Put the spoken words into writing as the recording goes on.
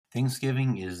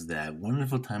Thanksgiving is that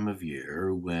wonderful time of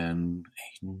year when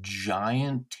a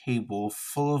giant table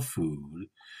full of food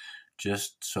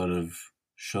just sort of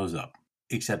shows up.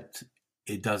 Except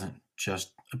it doesn't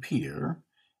just appear.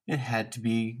 It had to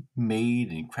be made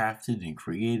and crafted and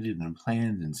created and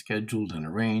planned and scheduled and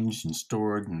arranged and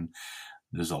stored, and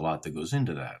there's a lot that goes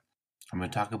into that. I'm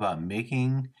going to talk about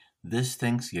making this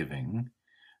Thanksgiving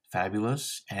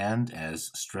fabulous and as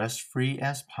stress-free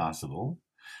as possible,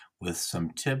 with some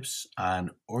tips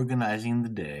on organizing the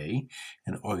day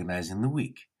and organizing the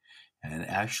week, and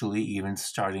actually even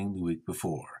starting the week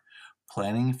before.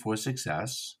 Planning for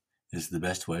success is the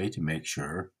best way to make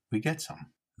sure we get some.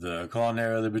 The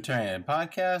Culinary Libertarian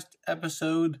Podcast,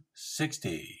 episode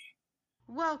 60.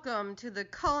 Welcome to the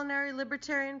Culinary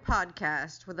Libertarian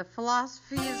Podcast, where the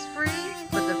philosophy is free,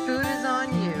 but the food is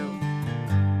on you.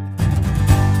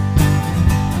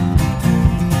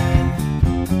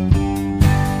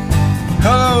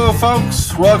 Hello,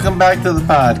 folks. Welcome back to the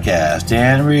podcast.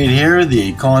 Dan Reed here,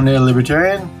 the Culinary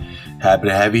Libertarian. Happy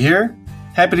to have you here.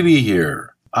 Happy to be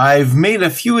here. I've made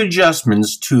a few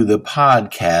adjustments to the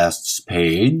podcasts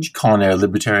page,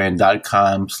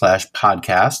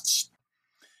 culinarylibertarian.com/podcasts.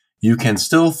 You can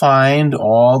still find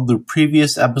all the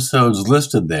previous episodes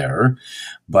listed there,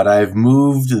 but I've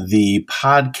moved the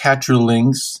podcatcher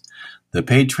links, the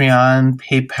Patreon,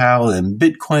 PayPal, and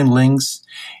Bitcoin links,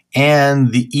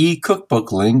 and the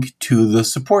e-cookbook link to the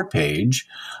support page,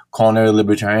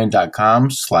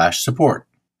 culinarylibertarian.com/support.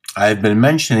 I've been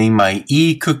mentioning my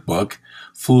e-cookbook,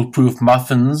 Foolproof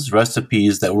Muffins,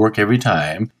 Recipes That Work Every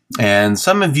Time, and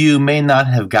some of you may not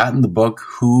have gotten the book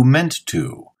who meant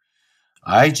to.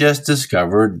 I just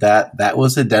discovered that that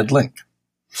was a dead link.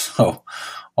 So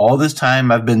all this time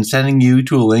I've been sending you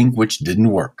to a link which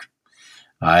didn't work.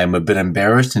 I'm a bit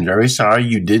embarrassed and very sorry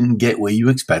you didn't get what you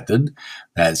expected.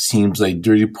 That seems like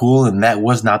dirty pool, and that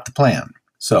was not the plan.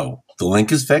 So the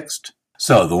link is fixed.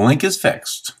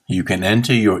 You can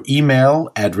enter your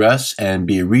email address and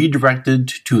be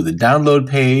redirected to the download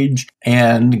page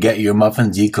and get your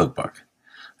Muffins e-cookbook.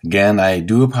 Again, I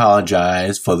do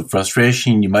apologize for the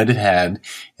frustration you might have had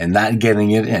in not getting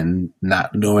it and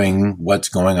not knowing what's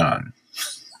going on.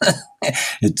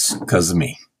 It's because of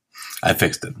me. I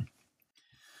fixed it.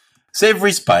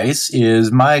 Savory Spice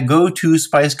is my go-to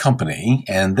spice company,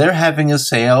 and they're having a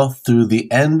sale through the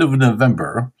end of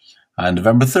November, on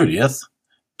November 30th,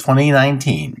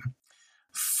 2019,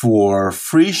 for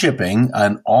free shipping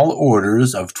on all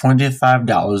orders of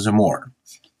 $25 or more.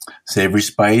 Savory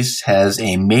Spice has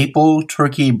a maple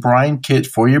turkey brine kit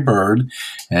for your bird,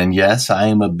 and yes, I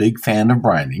am a big fan of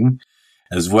brining,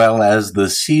 as well as the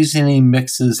seasoning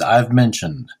mixes I've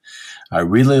mentioned. I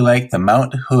really like the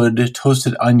Mount Hood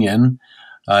toasted onion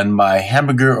on my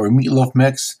hamburger or meatloaf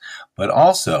mix, but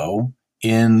also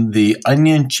in the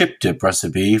onion chip dip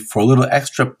recipe for a little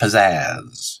extra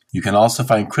pizzazz. You can also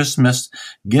find Christmas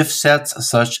gift sets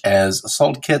such as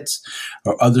salt kits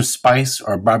or other spice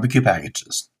or barbecue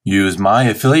packages. Use my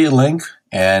affiliate link,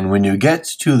 and when you get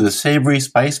to the Savory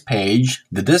Spice page,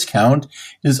 the discount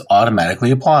is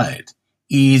automatically applied.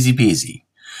 Easy peasy.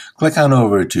 Click on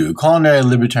over to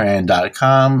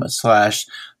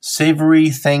culinarylibertarian.com/savory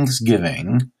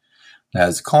Thanksgiving.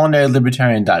 That's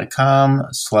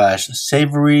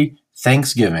culinarylibertarian.com/savory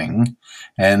Thanksgiving,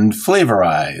 and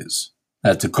flavorize,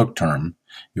 that's a cook term,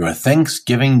 your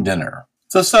Thanksgiving dinner.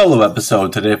 It's a solo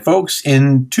episode today, folks,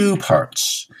 in two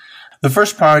parts. The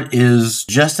first part is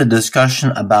just a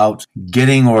discussion about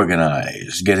getting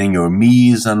organized, getting your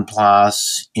mise en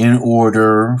place in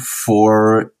order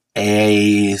for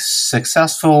a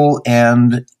successful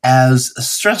and as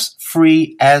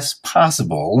stress-free as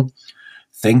possible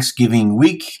Thanksgiving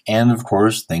week and, of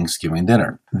course, Thanksgiving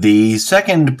dinner. The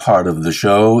second part of the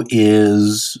show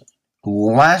is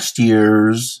last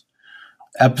year's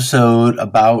episode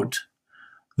about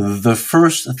the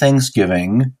first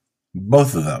Thanksgiving,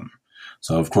 both of them.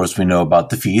 So, of course, we know about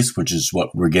the feast, which is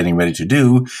what we're getting ready to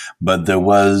do, but there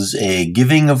was a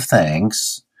giving of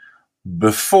thanks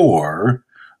before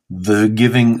the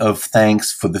giving of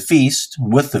thanks for the feast,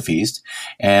 with the feast,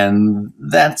 and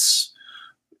that's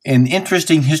an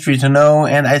interesting history to know,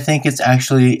 and I think it's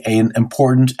actually an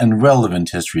important and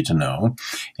relevant history to know,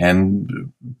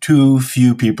 and too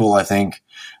few people, I think,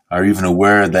 are even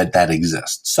aware that that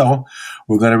exists. So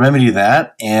we're going to remedy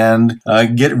that and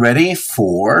get ready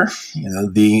for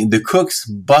the cook's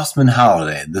busman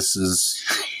holiday. This is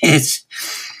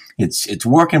it's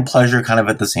work and pleasure kind of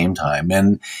at the same time,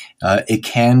 and it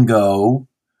can go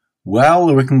well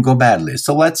or it can go badly.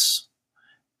 So let's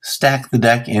stack the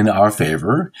deck in our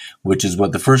favor, which is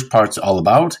what the first part's all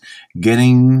about,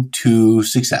 getting to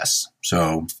success.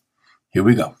 So Here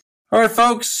we go. All right,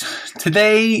 folks,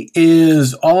 today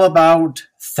is all about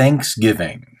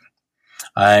Thanksgiving.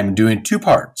 I'm doing two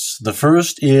parts. The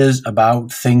first is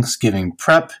about Thanksgiving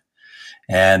prep,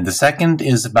 and the second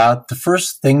is about the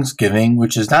first Thanksgiving,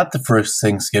 which is not the first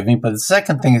Thanksgiving, but the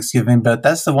second Thanksgiving, but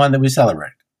that's the one that we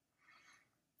celebrate.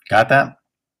 Got that?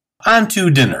 On to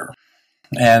dinner.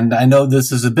 And I know this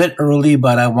is a bit early,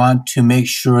 but I want to make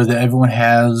sure that everyone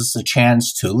has a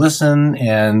chance to listen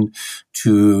and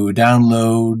to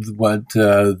download what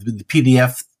the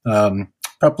PDF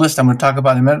prep list I'm going to talk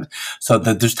about in a minute, so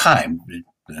that there's time.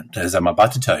 As I'm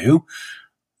about to tell you,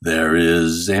 there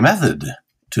is a method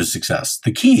to success.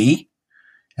 The key,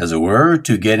 as it were,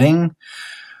 to getting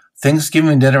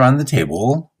Thanksgiving dinner on the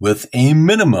table with a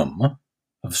minimum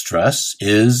of stress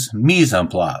is mise en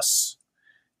place.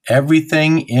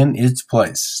 Everything in its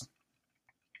place.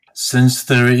 Since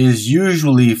there is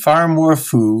usually far more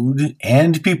food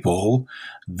and people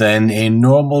than a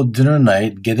normal dinner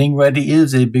night, getting ready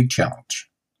is a big challenge.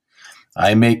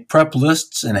 I make prep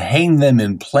lists and hang them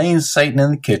in plain sight in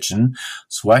the kitchen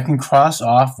so I can cross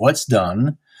off what's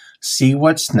done, see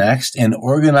what's next, and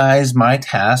organize my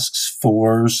tasks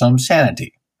for some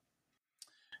sanity.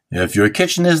 If your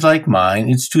kitchen is like mine,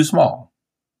 it's too small.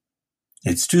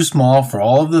 It's too small for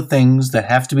all of the things that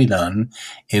have to be done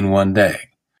in one day.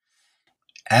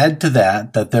 Add to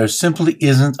that there simply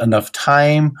isn't enough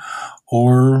time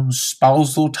or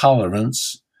spousal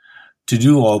tolerance to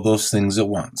do all those things at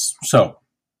once. So,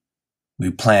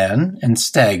 we plan and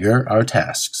stagger our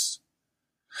tasks.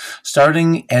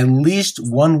 Starting at least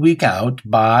 1 week out,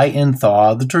 buy and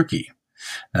thaw the turkey.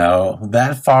 Now,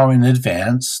 that far in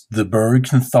advance, the bird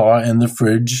can thaw in the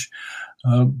fridge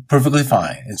perfectly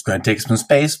fine. It's going to take some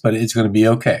space, but it's going to be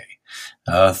okay.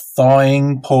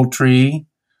 Thawing poultry,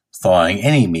 thawing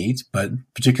any meat, but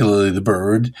particularly the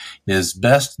bird, is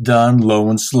best done low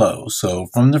and slow. So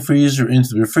from the freezer into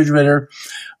the refrigerator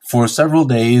for several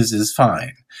days is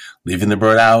fine. Leaving the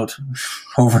bird out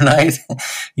overnight?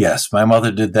 Yes, my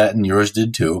mother did that and yours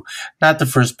did too. Not the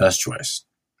first best choice.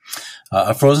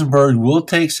 A frozen bird will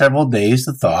take several days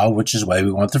to thaw, which is why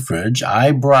we want the fridge.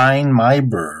 I brine my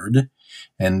bird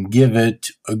and give it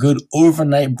a good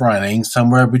overnight brining,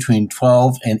 somewhere between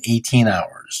 12 and 18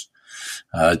 hours.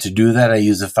 To do that, I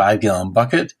use a 5-gallon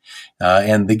bucket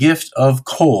and the gift of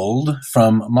cold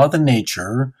from Mother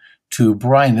Nature to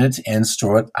brine it and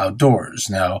store it outdoors.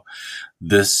 Now,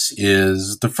 this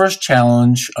is the first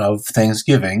challenge of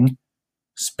Thanksgiving,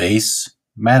 space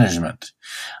management.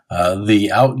 The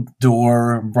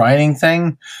outdoor brining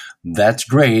thing, that's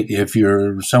great if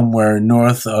you're somewhere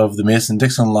north of the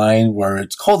Mason-Dixon line where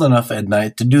it's cold enough at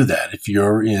night to do that. If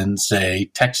you're in,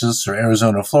 say, Texas or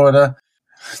Arizona, Florida,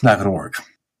 it's not going to work.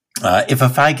 If a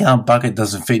 5-gallon bucket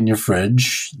doesn't fit in your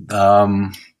fridge,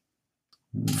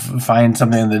 find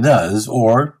something that does,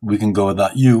 or you can go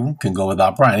without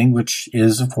brining, which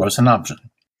is, of course, an option.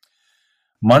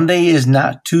 Monday is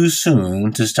not too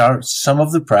soon to start some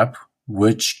of the prep,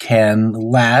 which can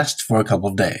last for a couple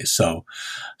of days. So,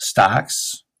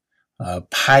 stocks,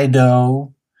 pie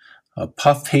dough,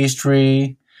 puff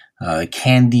pastry,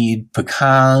 candied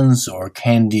pecans or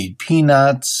candied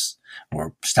peanuts,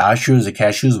 or pistachios or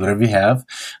cashews, whatever you have.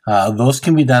 Those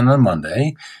can be done on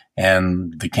Monday,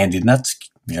 and the candied nuts,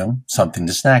 something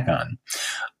to snack on.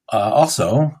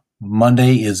 Also,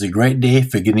 Monday is a great day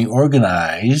for getting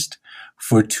organized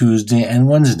for Tuesday and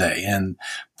Wednesday, and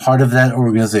part of that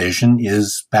organization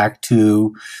is back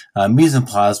to mise en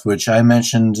place, which I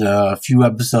mentioned a few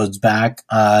episodes back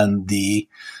on the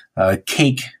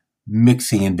cake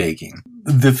mixing and baking.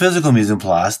 The physical mise en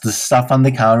place, the stuff on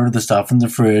the counter, the stuff in the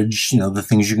fridge, the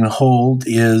things you can hold,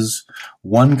 is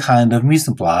one kind of mise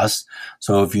en place.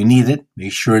 So if you need it,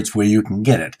 make sure it's where you can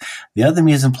get it. The other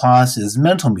mise en place is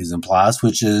mental mise en place,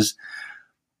 which is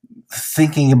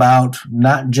thinking about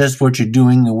not just what you're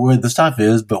doing and where the stuff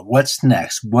is, but what's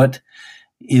next. What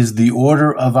is the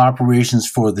order of operations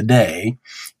for the day?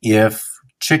 If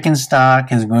chicken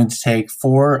stock is going to take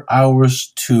 4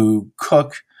 hours to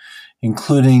cook,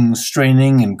 including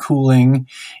straining and cooling,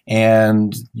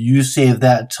 and you save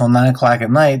that till 9 o'clock at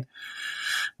night,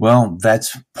 well,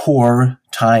 that's poor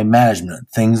time management.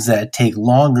 Things that take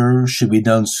longer should be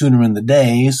done sooner in the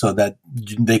day so that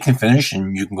they can finish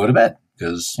and you can go to bed,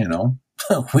 because,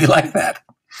 we like that.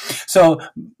 So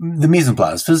the mise en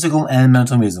place, physical and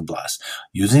mental mise en place,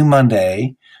 using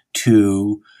Monday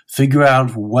to figure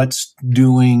out what's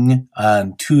doing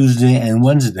on Tuesday and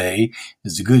Wednesday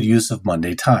is a good use of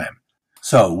Monday time.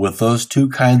 So with those two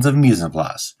kinds of mise en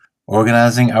place,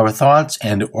 organizing our thoughts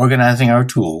and organizing our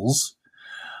tools,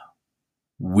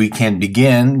 we can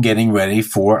begin getting ready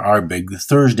for our big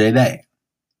Thursday day.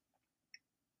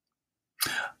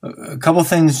 a couple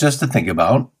things just to think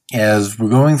about as we're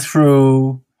going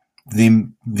through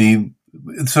the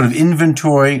sort of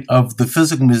inventory of the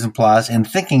physical mise en place and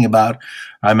thinking about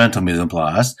our mental mise en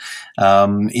place.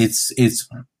 It's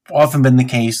often been the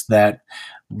case that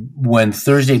when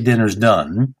Thursday dinner's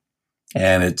done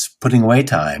and it's putting away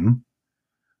time,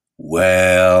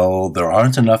 well, there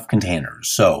aren't enough containers.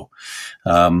 So,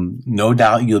 no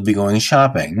doubt you'll be going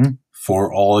shopping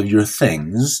for all of your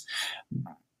things.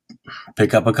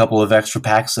 Pick up a couple of extra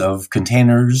packs of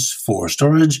containers for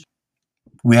storage.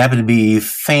 We happen to be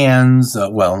fans,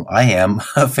 I am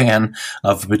a fan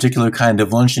of a particular kind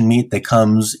of luncheon meat that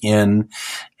comes in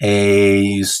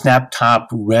a snap-top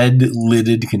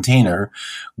red-lidded container,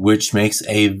 which makes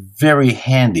a very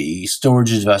handy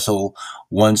storage vessel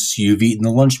once you've eaten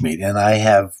the lunch meat. And I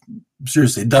have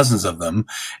seriously dozens of them,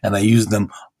 and I use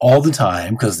them all the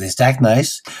time because they stack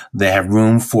nice. They have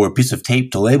room for a piece of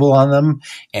tape to label on them,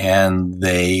 and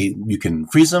you can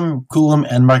freeze them, cool them,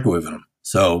 and microwave them.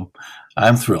 So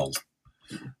I'm thrilled.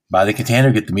 Buy the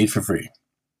container, get the meat for free.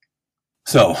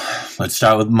 So let's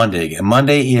start with Monday again.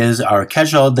 Monday is our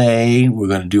catch-all day. We're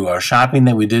going to do our shopping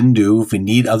that we didn't do if we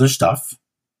need other stuff,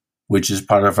 which is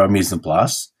part of our mise en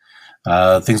place.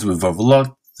 Things we've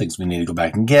overlooked, things we need to go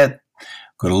back and get.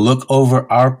 Going to look over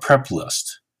our prep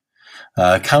list,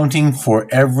 counting for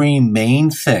every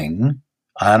main thing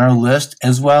on our list,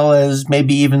 as well as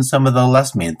maybe even some of the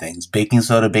less main things: baking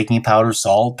soda, baking powder,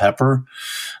 salt, pepper,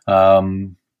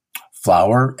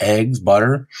 flour, eggs,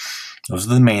 butter. Those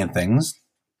are the main things.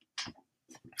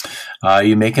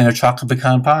 You're making a chocolate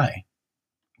pecan pie.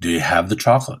 Do you have the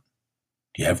chocolate?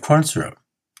 Do you have corn syrup?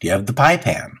 Do you have the pie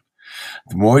pan?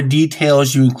 The more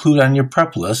details you include on your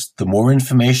prep list, the more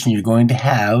information you're going to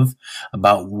have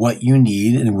about what you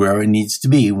need and where it needs to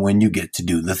be when you get to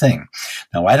do the thing.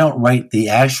 Now, I don't write the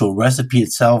actual recipe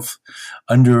itself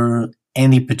under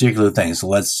any particular thing. So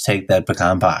let's take that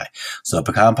pecan pie. So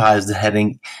pecan pie is the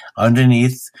heading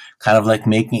underneath, kind of like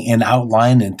making an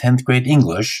outline in 10th grade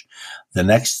English. The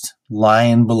next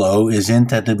line below is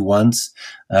indented once,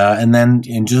 and then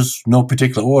in just no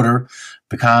particular order: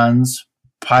 pecans,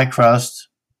 pie crust,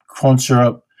 corn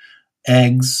syrup,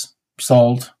 eggs,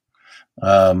 salt.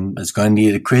 It's going to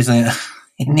need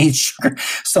it needs sugar,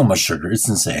 so much sugar. It's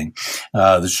insane.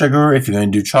 The sugar, if you're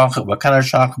going to do chocolate, what kind of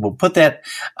chocolate? We'll put that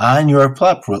on your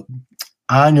prep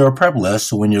list.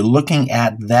 So when you're looking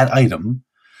at that item,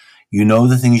 you know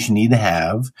the things you need to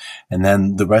have, and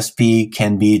then the recipe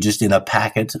can be just in a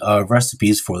packet of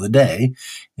recipes for the day,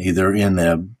 either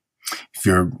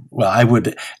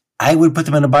I would put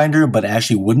them in a binder, but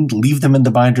actually wouldn't leave them in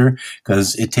the binder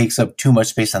because it takes up too much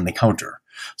space on the counter.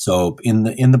 So in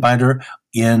the binder,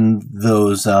 in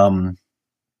those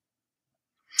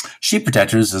sheet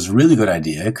protectors is a really good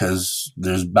idea because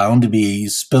there's bound to be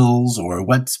spills or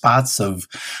wet spots of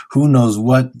who knows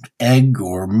what egg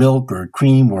or milk or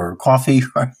cream or coffee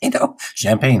or,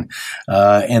 champagne.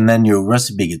 And then your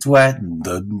recipe gets wet and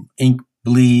the ink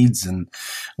bleeds and,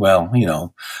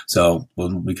 so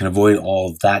we can avoid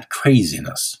all of that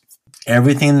craziness.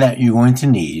 Everything that you're going to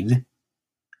need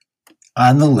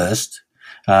on the list,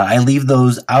 I leave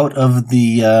those out of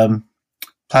the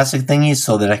plastic thingies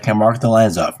so that I can mark the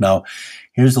lines off. Now,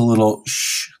 here's a little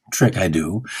trick I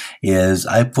do is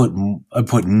I put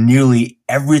nearly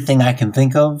everything I can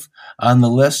think of on the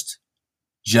list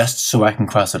just so I can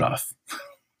cross it off.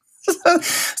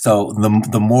 So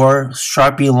the more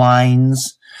Sharpie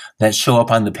lines that show up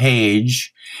on the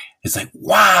page, it's like,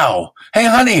 wow, hey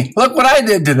honey, look what I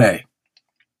did today.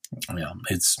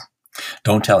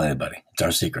 Don't tell anybody. It's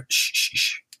our secret.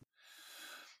 Shh.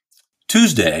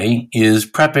 Tuesday is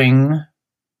prepping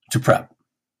to prep.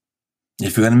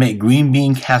 If you're going to make green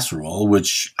bean casserole,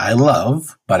 which I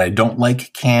love, but I don't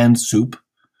like canned soup,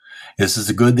 this is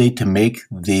a good day to make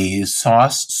the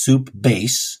sauce soup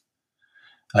base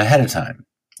ahead of time.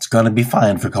 It's going to be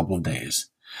fine for a couple of days.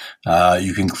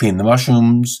 You can clean the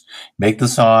mushrooms, make the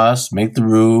sauce, make the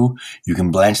roux. You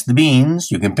can blanch the beans.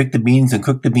 You can pick the beans and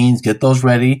cook the beans, get those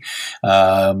ready.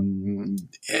 Have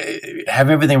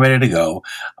everything ready to go.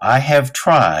 I have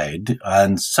tried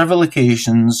on several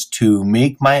occasions to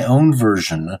make my own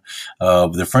version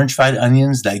of the French fried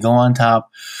onions that go on top.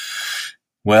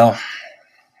 Well,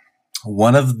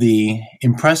 one of the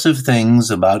impressive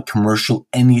things about commercial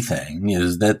anything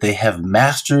is that they have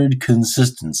mastered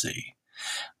consistency.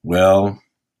 Well,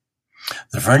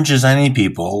 the French designing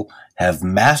people have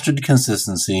mastered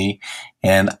consistency,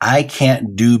 and I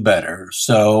can't do better.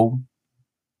 So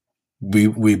we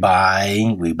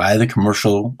buy the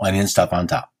commercial onion stuff on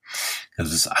top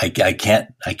because I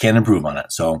can't improve on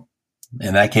it. So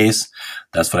in that case,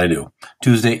 that's what I do.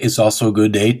 Tuesday is also a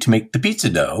good day to make the pizza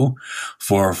dough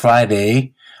for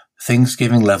Friday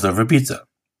Thanksgiving leftover pizza.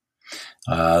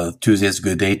 Tuesday is a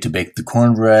good day to bake the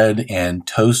cornbread and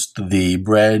toast the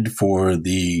bread for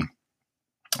the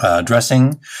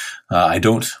dressing. I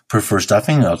don't prefer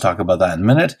stuffing. I'll talk about that in a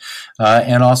minute.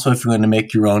 And also, if you're going to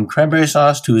make your own cranberry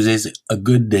sauce, Tuesday's a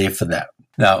good day for that.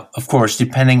 Now, of course,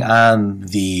 depending on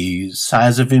the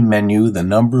size of your menu, the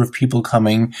number of people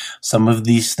coming, some of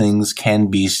these things can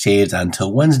be saved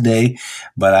until Wednesday,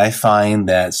 but I find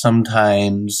that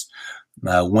sometimes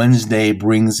Wednesday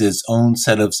brings its own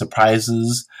set of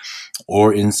surprises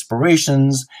or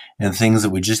inspirations and things that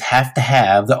we just have to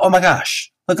have that, oh my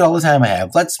gosh, look at all the time I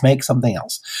have. Let's make something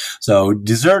else. So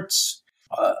desserts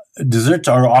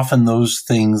are often those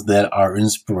things that are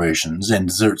inspirations, and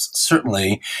desserts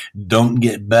certainly don't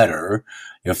get better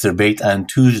if they're baked on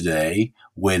Tuesday,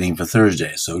 waiting for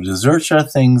Thursday. So desserts are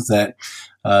things that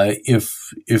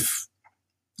if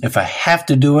I have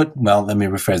to do it, well, let me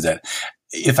rephrase that.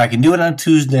 If I can do it on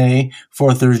Tuesday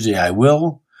for Thursday, I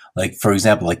will. Like, for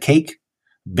example, a cake,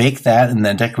 bake that and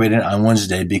then decorate it on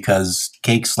Wednesday because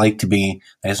cakes like to be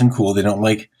nice and cool. They don't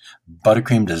like,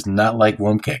 buttercream does not like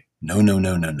warm cake. No.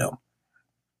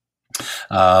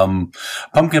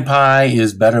 Pumpkin pie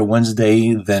is better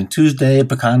Wednesday than Tuesday.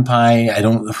 Pecan pie,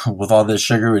 with all this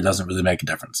sugar, it doesn't really make a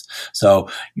difference. So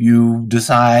you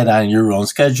decide on your own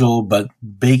schedule, but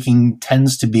baking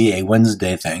tends to be a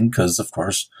Wednesday thing because, of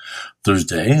course,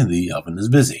 Thursday, the oven is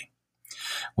busy.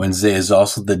 Wednesday is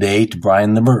also the day to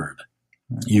brine the bird.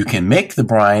 You can make the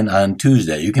brine on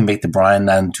Tuesday. You can make the brine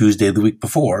on Tuesday the week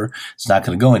before. It's not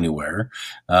going to go anywhere.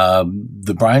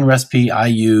 The brine recipe I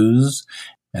use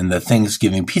and the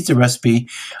Thanksgiving pizza recipe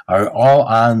are all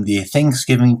on the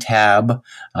Thanksgiving tab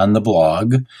on the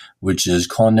blog, which is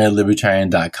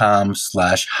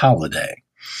culinarylibertarian.com/holiday.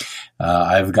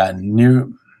 I've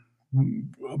gotten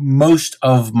most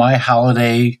of my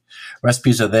holiday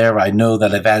recipes are there. I know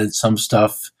that I've added some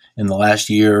stuff in the last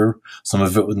year, some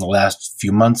of it in the last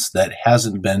few months that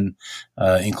hasn't been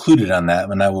included on that,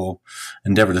 and I will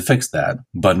endeavor to fix that.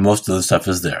 But most of the stuff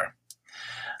is there.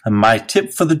 And my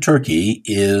tip for the turkey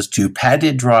is to pat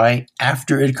it dry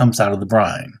after it comes out of the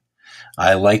brine.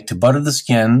 I like to butter the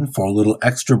skin for a little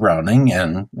extra browning,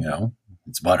 and,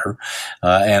 it's butter.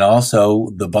 And also,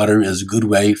 the butter is a good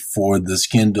way for the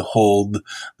skin to hold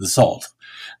the salt.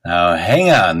 Now,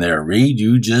 hang on there, Reed.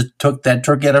 You just took that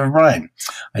turkey out of a brine.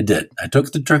 I did. I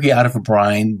took the turkey out of a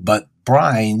brine, but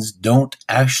brines don't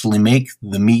actually make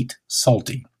the meat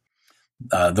salty.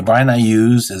 The brine I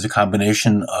use is a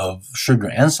combination of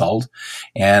sugar and salt,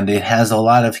 and it has a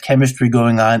lot of chemistry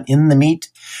going on in the meat,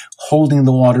 holding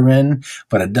the water in,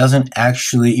 but it doesn't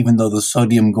actually, even though the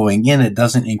sodium going in, it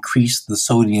doesn't increase the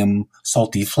sodium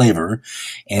salty flavor.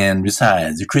 And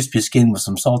besides, the crispy skin with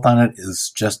some salt on it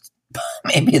is just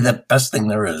maybe the best thing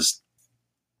there is.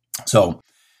 So,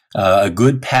 a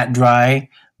good pat dry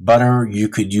butter, you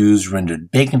could use rendered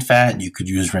bacon fat, you could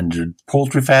use rendered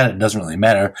poultry fat, it doesn't really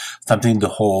matter, something to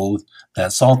hold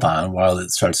that salt on while it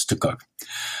starts to cook.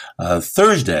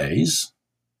 Thursdays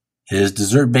is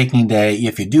dessert baking day.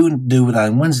 If you do it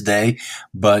on Wednesday,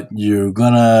 but you're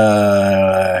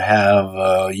gonna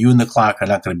have, you and the clock are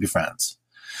not gonna be friends.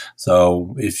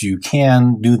 So if you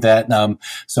can do that,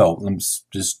 so let's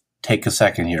just take a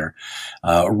second here.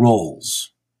 Rolls.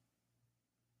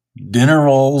 Dinner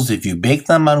rolls, if you bake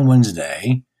them on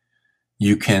Wednesday,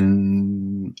 you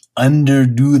can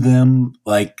underdo them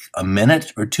like a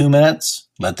minute or 2 minutes,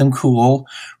 let them cool,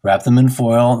 wrap them in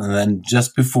foil, and then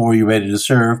just before you're ready to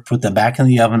serve, put them back in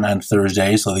the oven on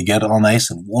Thursday so they get all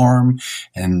nice and warm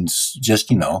and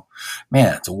just, man,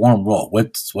 it's a warm roll.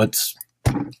 What's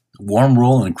warm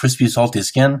roll and crispy, salty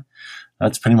skin?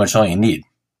 That's pretty much all you need.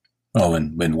 Oh,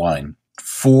 and wine.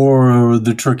 For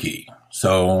the turkey.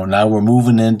 So now we're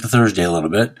moving into Thursday a little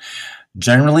bit.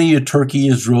 Generally, a turkey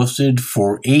is roasted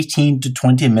for 18 to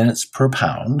 20 minutes per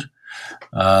pound.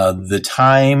 That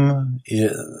time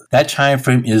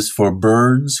frame is for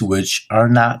birds which are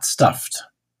not stuffed.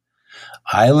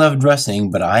 I love dressing,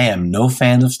 but I am no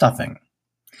fan of stuffing.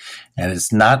 And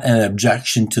it's not an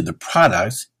objection to the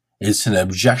product. It's an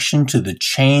objection to the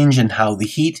change in how the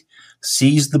heat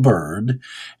sees the bird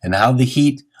and how the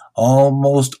heat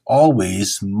almost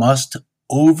always must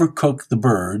overcook the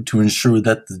bird to ensure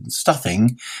that the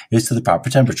stuffing is to the proper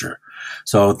temperature.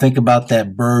 So think about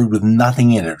that bird with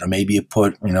nothing in it, or maybe you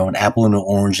put, an apple and an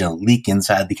orange and a leek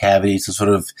inside the cavity to sort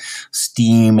of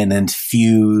steam and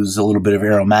infuse a little bit of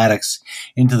aromatics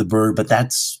into the bird, but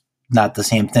that's not the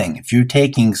same thing. If you're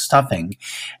taking stuffing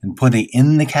and putting it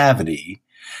in the cavity,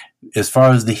 as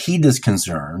far as the heat is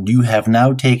concerned, you have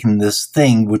now taken this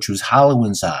thing which was hollow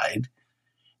inside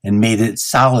and made it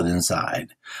solid inside.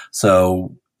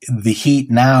 So the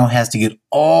heat now has to get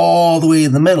all the way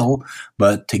in the middle,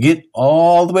 but to get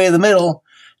all the way in the middle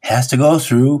has to go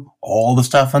through all the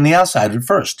stuff on the outside at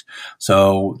first.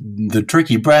 So the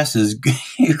turkey breast is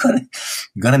you're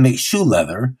gonna make shoe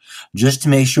leather just to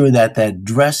make sure that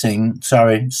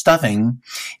stuffing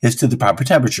is to the proper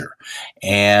temperature.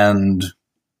 And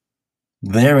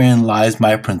therein lies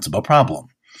my principal problem.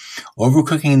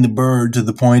 Overcooking the bird to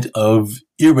the point of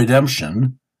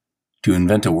irredemption, to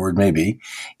invent a word maybe,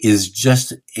 is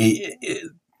just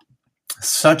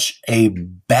such a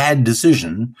bad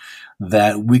decision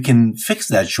that we can fix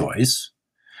that choice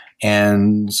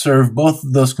and serve both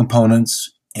of those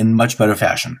components in much better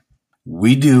fashion.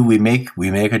 We make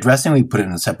a dressing, we put it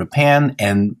in a separate pan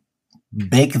and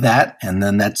bake that, and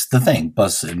then that's the thing.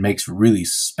 Plus, it makes really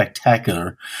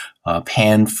spectacular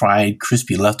pan-fried,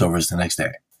 crispy leftovers the next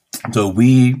day. So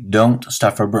we don't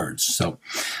stuff our birds. So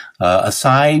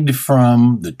aside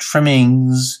from the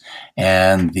trimmings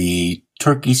and the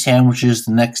turkey sandwiches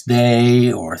the next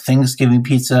day or Thanksgiving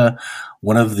pizza,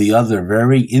 one of the other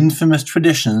very infamous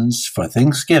traditions for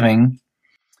Thanksgiving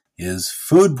is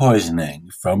food poisoning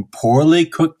from poorly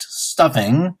cooked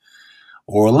stuffing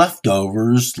or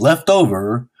leftovers left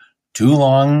over too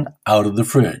long out of the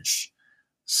fridge.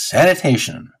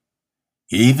 Sanitation,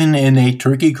 even in a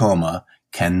turkey coma,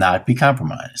 cannot be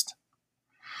compromised.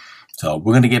 So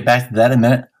we're going to get back to that in a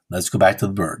minute. Let's go back to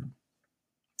the bird.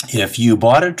 If you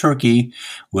bought a turkey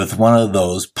with one of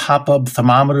those pop-up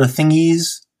thermometer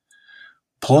thingies,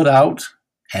 pull it out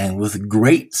and with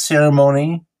great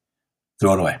ceremony,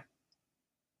 throw it away.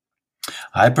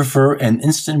 I prefer an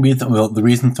instant read. Well, the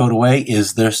reason to throw it away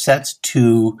is they're set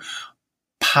to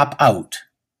pop out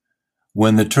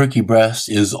when the turkey breast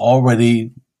is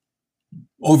already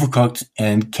overcooked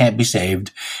and can't be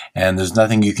saved, and there's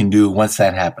nothing you can do once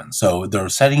that happens. So they're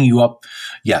setting you up.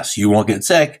 Yes, you won't get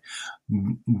sick,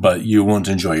 but you won't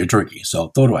enjoy your turkey. So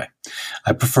throw it away.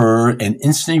 I prefer an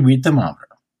instant read thermometer.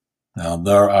 Now,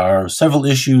 there are several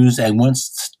issues at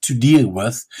once to deal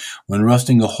with when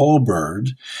roasting a whole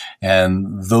bird,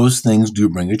 and those things do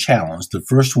bring a challenge. The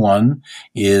first one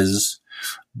is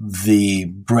the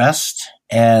breast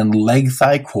and leg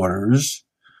thigh quarters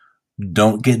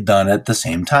don't get done at the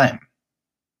same time.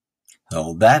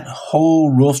 So that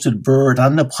whole roasted bird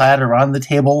on the platter, on the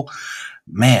table,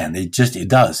 man, it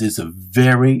does. It's a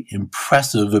very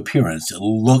impressive appearance. It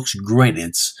looks great.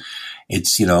 It's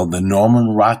the Norman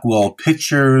Rockwell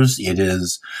pictures. It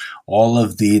is all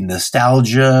of the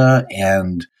nostalgia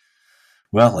and,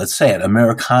 well, let's say it,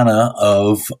 Americana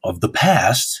of the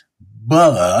past.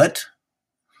 But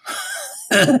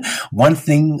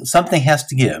something has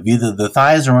to give. Either the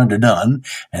thighs are underdone,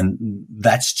 and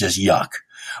that's just yuck,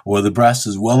 or the breast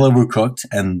is well overcooked,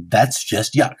 and that's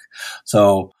just yuck.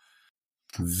 So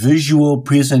visual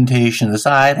presentation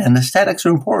aside, and aesthetics are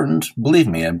important, believe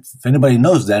me, if anybody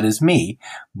knows that, it's me,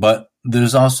 but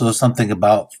there's also something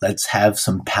about let's have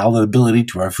some palatability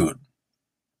to our food.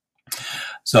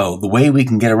 So the way we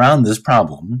can get around this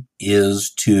problem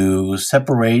is to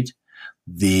separate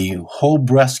the whole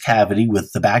breast cavity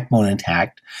with the backbone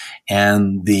intact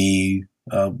and the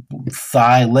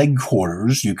thigh leg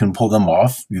quarters. You can pull them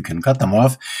off. You can cut them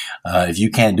off. If you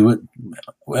can't do it,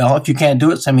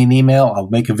 send me an email. I'll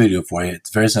make a video for you. It's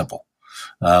very simple.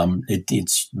 It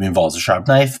involves a sharp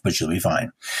knife, but you'll be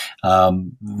fine.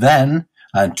 Then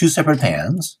on two separate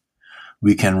pans,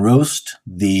 we can roast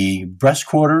the breast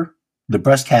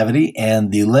cavity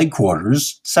and the leg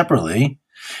quarters separately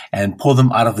and pull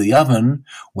them out of the oven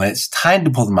when it's time to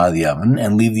pull them out of the oven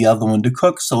and leave the other one to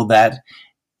cook so that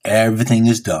everything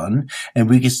is done and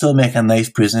we can still make a nice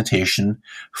presentation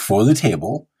for the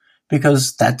table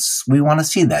because we want to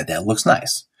see that. That looks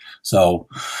nice. So,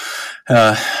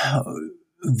 the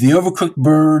overcooked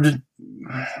bird,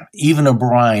 even a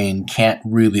brine can't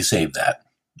really save that.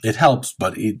 It helps,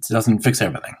 but it doesn't fix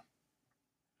everything.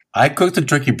 I cooked the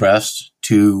turkey breast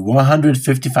to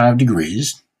 155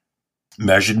 degrees,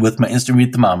 measured with my instant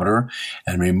read thermometer,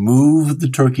 and removed the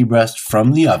turkey breast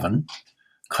from the oven,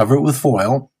 cover it with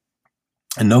foil,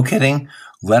 and no kidding,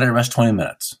 let it rest 20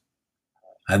 minutes.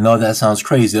 I know that sounds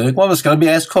crazy. Like, well, it's going to be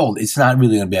ice cold. It's not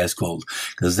really going to be ice cold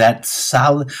because that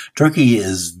solid turkey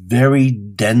is very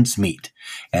dense meat,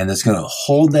 and it's going to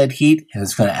hold that heat, and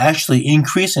it's going to actually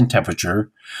increase in temperature,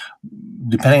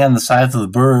 depending on the size of the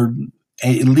bird,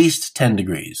 at least 10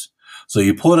 degrees. So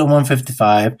you pull it at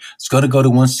 155, it's going to go to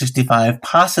 165,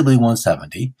 possibly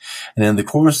 170. And in the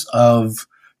course of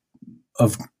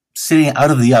sitting out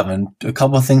of the oven, a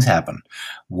couple of things happen.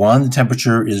 One, the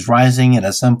temperature is rising, and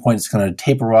at some point it's going to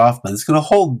taper off, but it's going to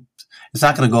hold. It's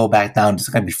not going to go back down. It's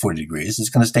going to be 40 degrees. It's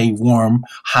going to stay warm,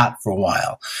 hot for a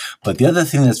while. But the other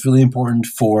thing that's really important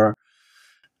for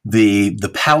the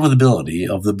palatability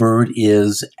of the bird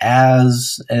is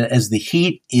as the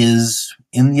heat is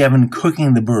in the oven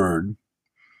cooking the bird,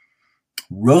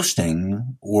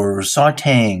 roasting or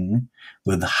sauteing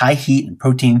with high heat and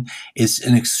protein is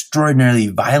an extraordinarily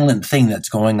violent thing that's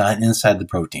going on inside the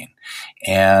protein.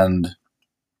 And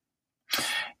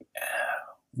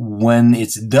when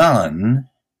it's done,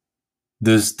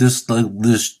 there's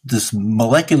this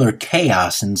molecular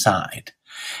chaos inside.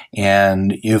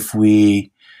 And if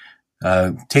we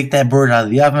take that bird out of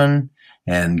the oven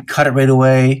and cut it right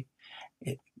away,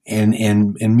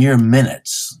 in mere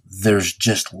minutes, there's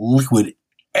just liquid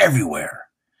everywhere.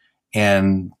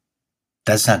 And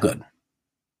that's not good.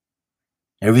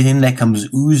 Everything that comes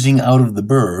oozing out of the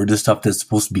bird is stuff that's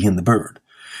supposed to be in the bird.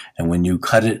 And when you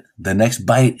cut it the next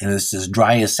bite and it's as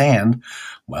dry as sand,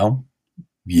 well,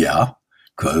 yeah,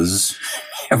 because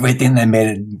everything that made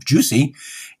it juicy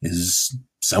is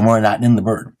somewhere not in the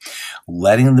bird.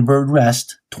 Letting the bird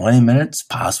rest 20 minutes,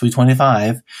 possibly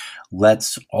 25,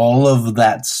 lets all of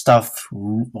that stuff,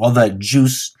 all that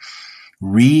juice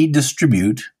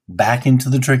redistribute back into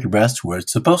the turkey breast where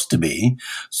it's supposed to be.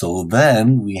 So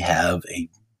then we have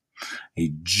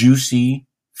a juicy,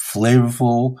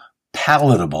 flavorful,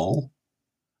 palatable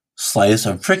slice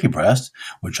of turkey breast,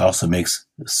 which also makes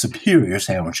superior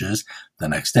sandwiches the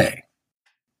next day.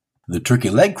 The turkey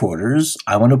leg quarters,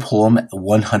 I want to pull them at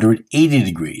 180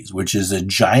 degrees, which is a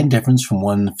giant difference from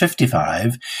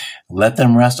 155. Let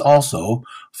them rest also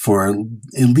for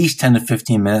at least 10 to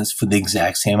 15 minutes for the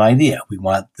exact same idea. We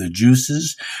want the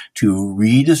juices to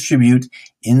redistribute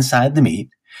inside the meat.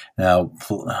 Now,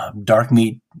 dark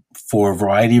meat, for a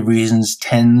variety of reasons,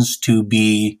 tends to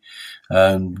be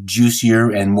juicier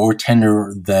and more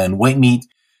tender than white meat.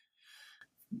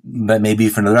 That may be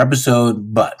for another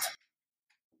episode, but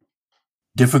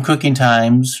different cooking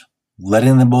times,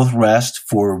 letting them both rest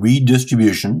for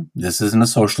redistribution. This isn't a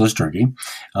socialist turkey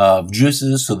of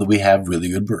juices so that we have really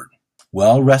good bird.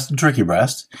 Well-rested turkey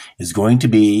breast is going to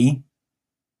be,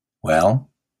 well,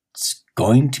 it's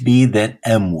going to be that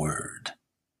M word.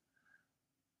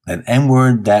 That M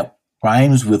word that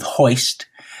rhymes with hoist,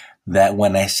 that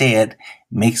when I say it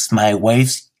makes my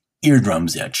wife's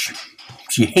eardrums itch.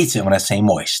 She hates it when I say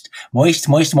moist. Moist,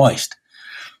 moist, moist.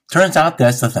 Turns out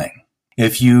that's the thing.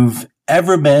 If you've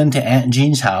ever been to Aunt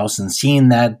Jean's house and seen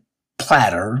that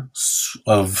platter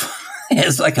of,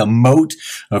 it's like a moat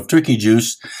of turkey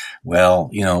juice, well,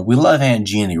 you know, we love Aunt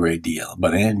Jean a great deal,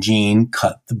 but Aunt Jean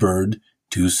cut the bird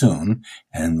too soon,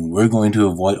 and we're going to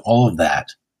avoid all of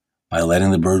that by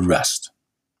letting the bird rest.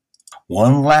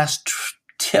 One last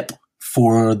tip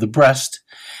for the breast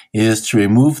is to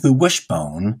remove the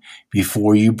wishbone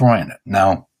before you brine it.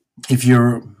 Now, if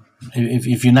you're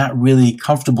not really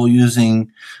comfortable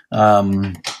using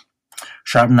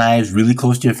sharp knives really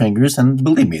close to your fingers, and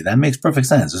believe me, that makes perfect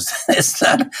sense. It's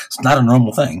not a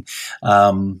normal thing.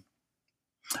 Send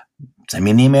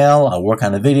me an email. I'll work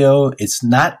on a video. It's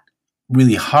not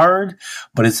really hard,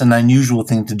 but it's an unusual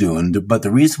thing to do. But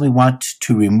the reason we want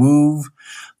to remove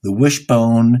the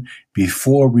wishbone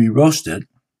before we roast it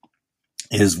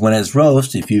is when it's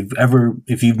roast, if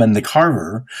you've been the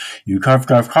carver, you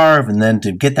carve, and then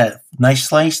to get that nice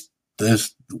slice,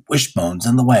 there's wishbones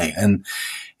in the way. And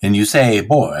you say,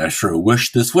 boy, I sure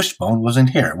wish this wishbone wasn't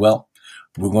here. Well,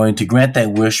 we're going to grant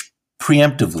that wish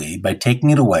preemptively by taking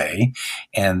it away,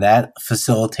 and that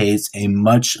facilitates a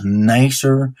much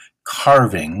nicer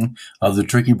carving of the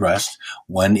turkey breast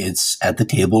when it's at the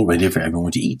table ready for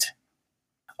everyone to eat.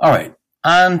 All right,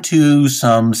 on to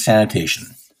some sanitation.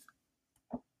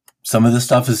 Some of this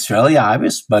stuff is fairly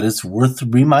obvious, but it's worth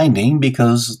reminding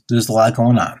because there's a lot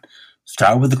going on.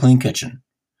 Start with a clean kitchen.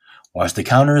 Wash the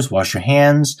counters, wash your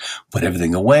hands, put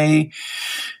everything away,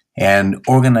 and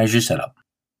organize your setup.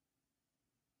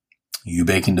 You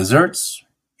baking desserts,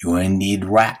 you're going to need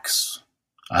racks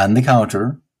on the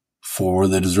counter for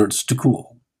the desserts to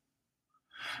cool.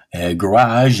 A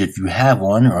garage, if you have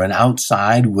one, or an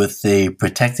outside with a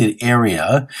protected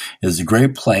area is a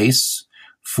great place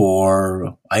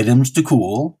for items to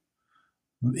cool.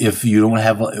 If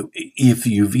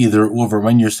you've either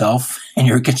overrun yourself in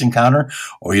your kitchen counter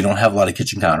or you don't have a lot of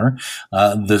kitchen counter,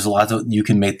 there's a lot that you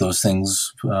can make those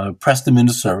things, press them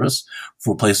into service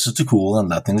for places to cool and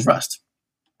let things rest.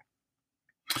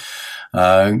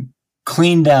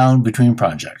 Clean down between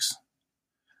projects.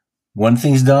 one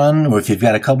thing's done, or if you've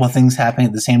got a couple of things happening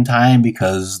at the same time,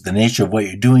 because the nature of what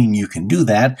you're doing, you can do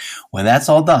that. When that's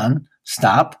all done,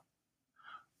 stop,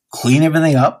 clean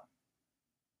everything up,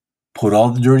 put all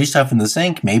the dirty stuff in the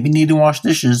sink, maybe need to wash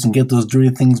dishes and get those dirty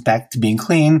things back to being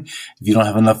clean if you don't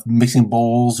have enough mixing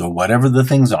bowls or whatever the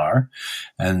things are,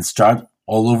 and start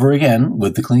all over again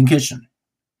with the clean kitchen.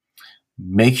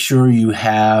 Make sure you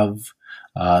have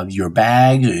your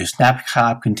bags or your snap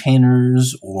top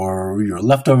containers or your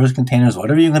leftovers containers,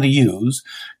 whatever you're going to use,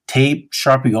 tape,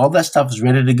 Sharpie, all that stuff is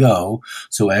ready to go.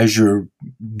 So as you're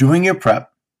doing your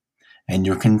prep and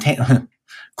your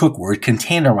quick word,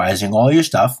 containerizing all your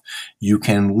stuff, you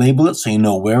can label it so you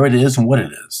know where it is and what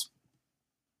it is.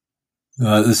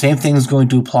 The same thing is going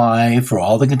to apply for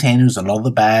all the containers and all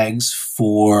the bags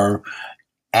for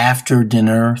after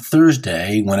dinner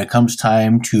Thursday when it comes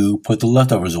time to put the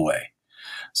leftovers away.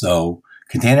 So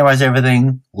containerize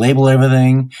everything, label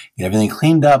everything, get everything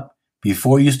cleaned up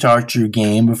before you start your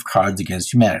game of Cards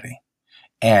Against Humanity.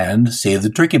 And save the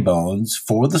turkey bones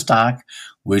for the stock,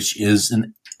 which is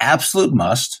an absolute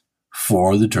must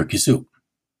for the turkey soup.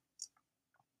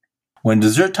 When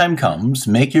dessert time comes,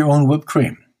 make your own whipped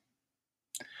cream.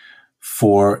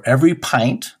 For every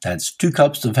pint, that's 2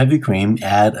 cups of heavy cream,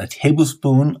 add a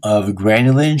tablespoon of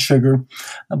granulated sugar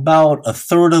about a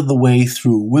third of the way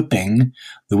through whipping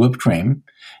the whipped cream.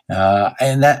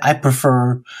 And that I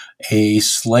prefer a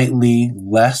slightly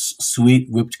less sweet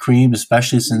whipped cream,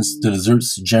 especially since the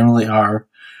desserts generally are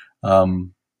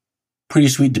pretty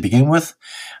sweet to begin with,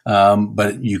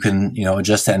 but you can,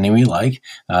 adjust that any way you like.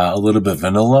 A little bit of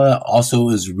vanilla also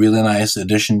is a really nice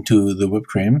addition to the whipped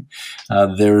cream.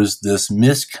 There's this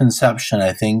misconception,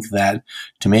 I think, that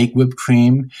to make whipped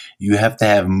cream, you have to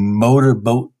have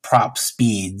motorboat prop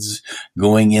speeds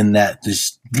going in that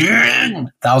just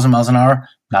 1,000 miles an hour.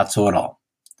 Not so at all.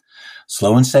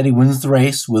 Slow and steady wins the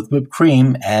race with whipped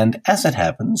cream, and as it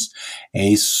happens,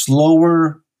 a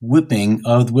slower whipping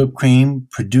of the whipped cream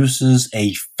produces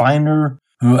a finer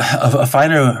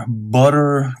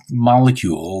butter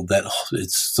molecule that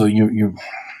it's so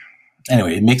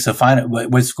anyway, it makes a finer.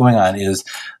 What's going on is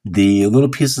the little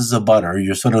pieces of butter,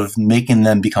 you're sort of making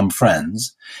them become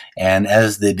friends, and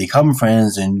as they become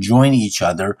friends and join each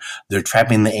other, they're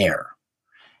trapping the air.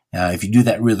 If you do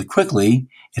that really quickly,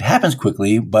 it happens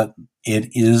quickly, but it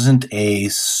isn't a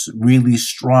really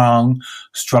strong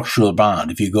structural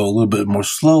bond. If you go a little bit more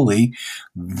slowly,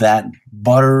 that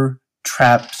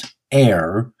butter-trapped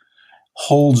air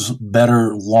holds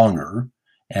better longer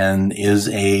and is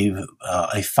a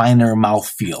finer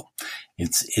mouthfeel.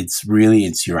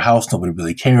 It's your house. Nobody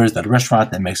really cares. That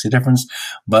restaurant, that makes a difference.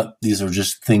 But these are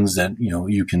just things that,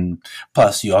 you can,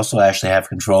 plus you also actually have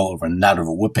control over not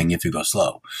over whipping if you go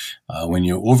slow. When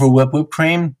you over whip whipped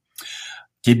cream,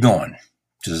 keep going.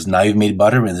 Because now you've made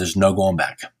butter and there's no going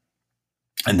back.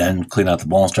 And then clean out the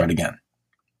bowl and start again.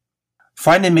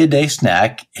 Friday midday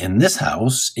snack in this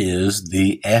house is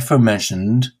the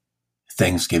aforementioned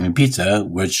Thanksgiving pizza,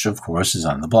 which of course is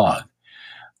on the blog.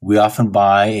 We often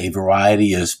buy a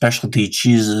variety of specialty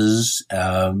cheeses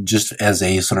just as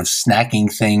a sort of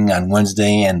snacking thing on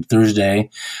Wednesday and Thursday,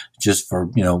 just for,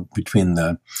 between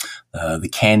the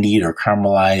candied or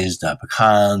caramelized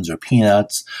pecans or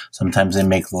peanuts. Sometimes they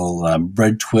make little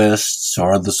bread twists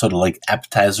or other sort of like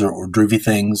appetizer or derby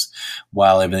things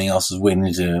while everything else is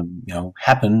waiting to,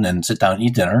 happen and sit down and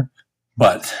eat dinner.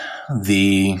 But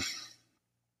the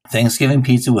Thanksgiving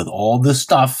pizza with all this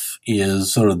stuff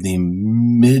is sort of the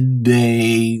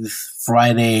midday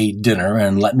Friday dinner.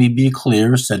 And let me be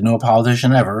clear, said no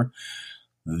politician ever,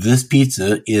 this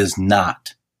pizza is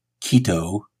not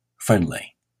keto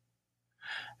friendly.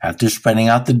 After spreading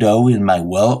out the dough in my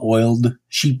well-oiled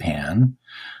sheet pan,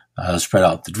 spread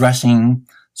out the dressing,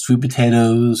 sweet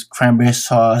potatoes, cranberry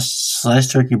sauce,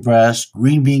 sliced turkey breast,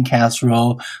 green bean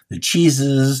casserole, the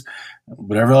cheeses,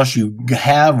 whatever else you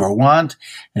have or want,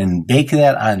 and bake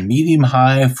that on medium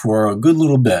high for a good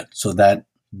little bit so that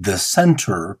the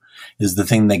center is the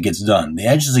thing that gets done. The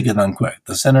edges will get done quick.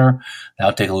 The center,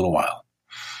 that'll take a little while.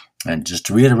 And just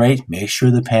to reiterate, make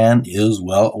sure the pan is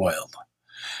well oiled.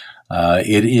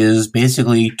 It is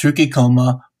basically turkey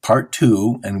coma part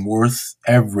 2 and worth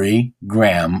every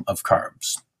gram of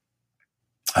carbs.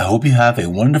 I hope you have a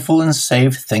wonderful and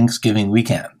safe Thanksgiving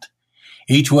weekend.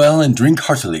 Eat well and drink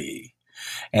heartily.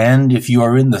 And if you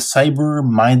are in the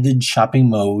cyber-minded shopping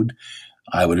mode,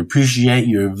 I would appreciate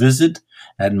your visit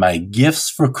at my Gifts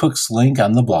for Cooks link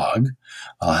on the blog.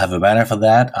 I'll have a banner for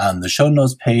that on the show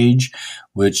notes page,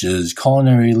 which is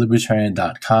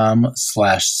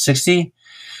culinarylibertarian.com/60.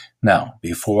 Now,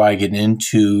 before I get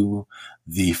into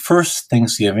the first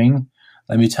Thanksgiving,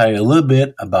 let me tell you a little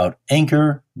bit about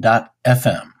Anchor.fm.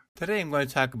 sanity.fm. Today I'm going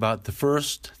to talk about the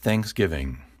first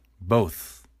Thanksgiving,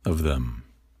 both of them.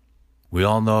 We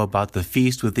all know about the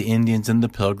feast with the Indians and the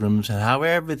Pilgrims and how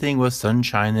everything was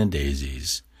sunshine and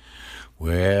daisies.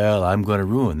 Well, I'm going to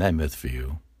ruin that myth for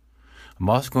you. I'm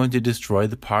also going to destroy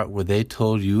the part where they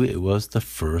told you it was the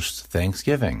first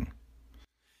Thanksgiving.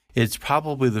 It's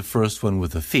probably the first one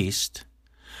with a feast,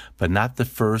 but not the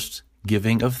first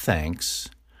giving of thanks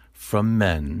from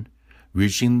men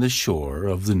reaching the shore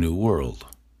of the New World.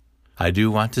 I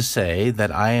do want to say that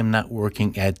I am not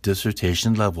working at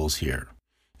dissertation levels here.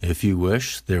 If you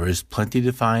wish, there is plenty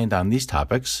to find on these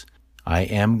topics. I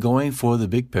am going for the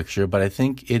big picture, but I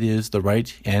think it is the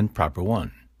right and proper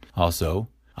one. Also,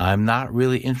 I'm not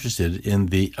really interested in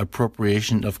the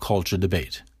appropriation of culture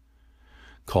debate.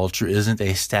 Culture isn't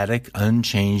a static,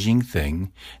 unchanging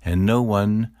thing, and no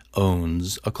one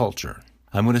owns a culture.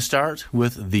 I'm going to start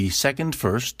with the second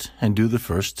first and do the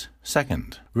first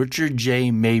second. Richard J.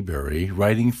 Mayberry,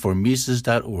 writing for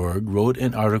Mises.org, wrote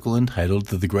an article entitled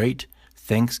The Great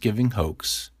Thanksgiving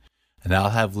Hoax, and I'll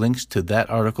have links to that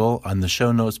article on the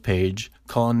show notes page,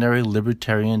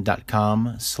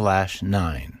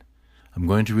 culinarylibertarian.com/9. I'm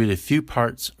going to read a few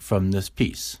parts from this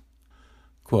piece.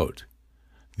 Quote,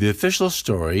 "The official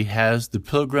story has the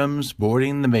Pilgrims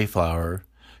boarding the Mayflower,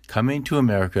 coming to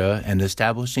America and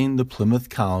establishing the Plymouth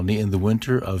colony in the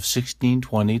winter of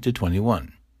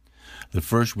 1620-21. The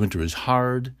first winter is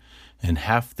hard, and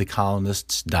half the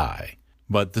colonists die.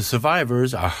 But the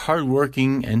survivors are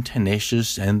hardworking and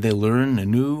tenacious, and they learn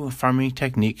new farming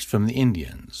techniques from the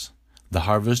Indians. The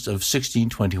harvest of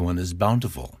 1621 is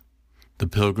bountiful. The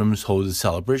Pilgrims hold a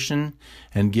celebration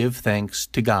and give thanks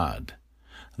to God.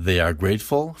 They are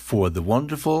grateful for the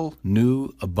wonderful,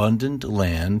 new, abundant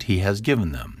land He has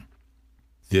given them.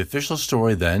 The official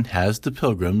story then has the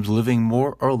Pilgrims living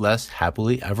more or less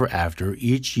happily ever after,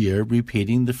 each year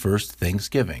repeating the first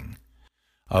Thanksgiving.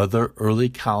 Other early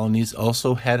colonies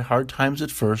also had hard times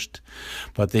at first,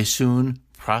 but they soon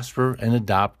prosper and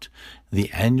adopt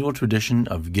the annual tradition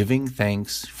of giving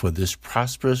thanks for this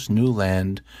prosperous new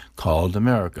land called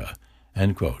America."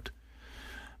 End quote.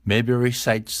 Mayberry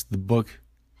cites the book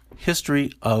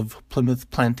History of Plymouth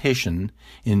Plantation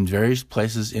in various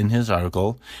places in his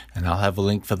article, and I'll have a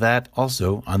link for that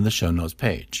also on the show notes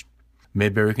page.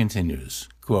 Mayberry continues,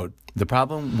 quote, "The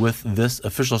problem with this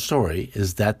official story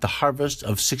is that the harvest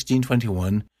of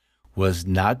 1621 was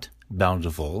not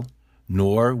bountiful,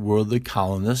 nor were the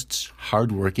colonists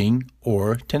hardworking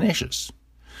or tenacious.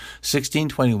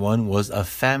 1621 was a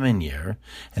famine year,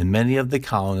 and many of the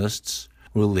colonists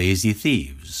were lazy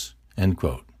thieves." End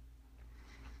quote.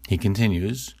 He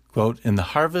continues, quote, "In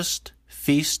the harvest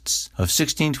feasts of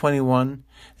 1621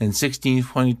 and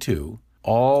 1622,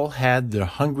 all had their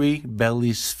hungry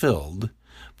bellies filled,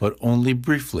 but only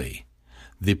briefly.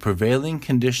 The prevailing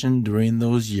condition during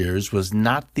those years was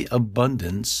not the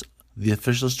abundance the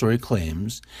official story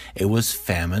claims, it was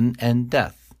famine and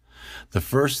death. The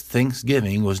first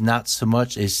Thanksgiving was not so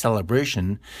much a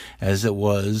celebration as it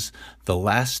was the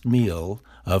last meal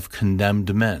of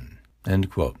condemned men." End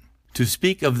quote. To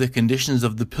speak of the conditions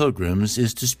of the Pilgrims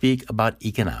is to speak about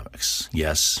economics.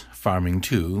 Yes, farming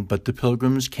too, but the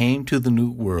Pilgrims came to the New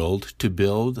World to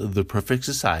build the perfect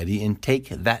society and take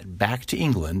that back to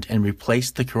England and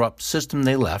replace the corrupt system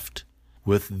they left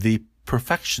with the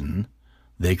perfection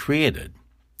they created,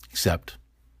 except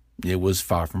it was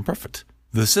far from perfect.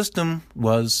 The system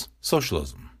was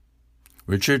socialism.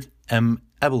 Richard M.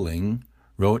 Ebeling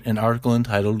wrote an article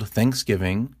entitled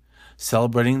Thanksgiving,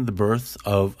 Celebrating the Birth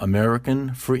of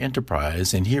American Free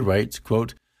Enterprise, and he writes,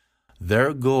 quote,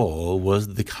 "Their goal was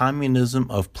the communism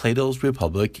of Plato's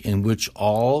Republic, in which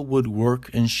all would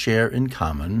work and share in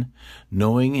common,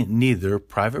 knowing neither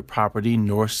private property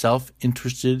nor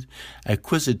self-interested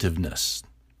acquisitiveness.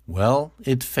 Well,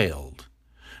 it failed.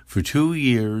 For 2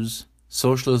 years,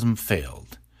 socialism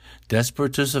failed.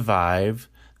 Desperate to survive,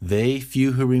 they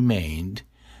few who remained,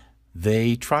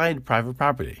 they tried private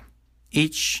property.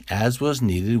 Each, as was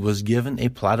needed, was given a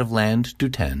plot of land to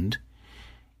tend.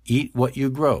 Eat what you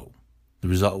grow. The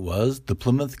result was the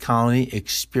Plymouth colony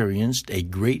experienced a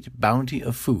great bounty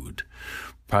of food.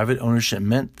 Private ownership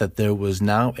meant that there was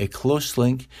now a close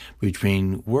link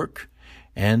between work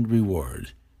and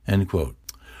reward." End quote.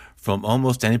 From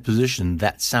almost any position,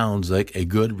 that sounds like a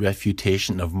good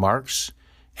refutation of Marx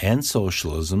and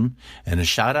socialism and a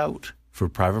shout-out for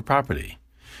private property.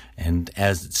 And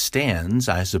as it stands,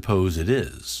 I suppose it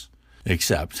is.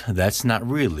 Except that's not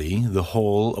really the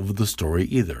whole of the story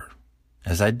either.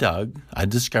 As I dug, I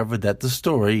discovered that the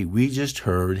story we just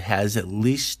heard has at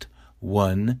least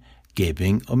one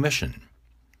gaping omission.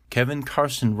 Kevin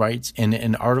Carson writes in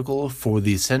an article for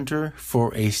the Center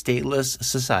for a Stateless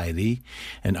Society,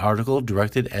 an article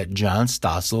directed at John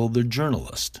Stossel, the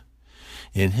journalist.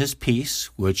 In his piece,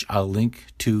 which I'll link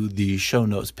to the show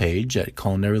notes page at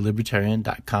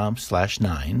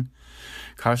culinarylibertarian.com/9,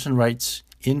 Carson writes,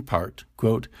 in part,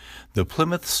 quote, "The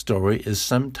Plymouth story is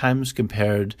sometimes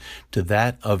compared to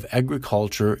that of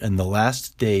agriculture in the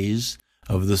last days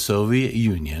of the Soviet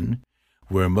Union,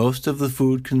 where most of the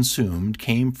food consumed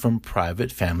came from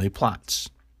private family plots.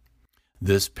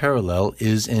 This parallel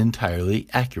is entirely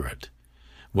accurate.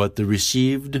 What the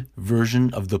received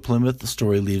version of the Plymouth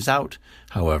story leaves out,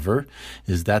 however,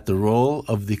 is that the role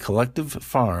of the collective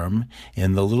farm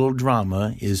in the little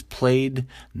drama is played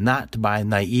not by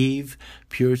naive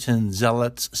Puritan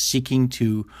zealots seeking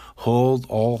to hold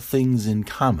all things in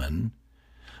common,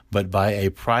 but by a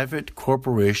private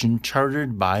corporation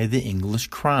chartered by the English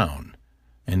crown."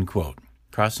 End quote.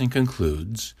 Carson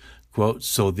concludes, quote,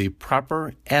 "So the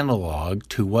proper analog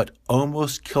to what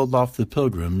almost killed off the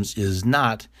Pilgrims is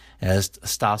not, as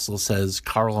Stossel says,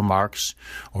 Karl Marx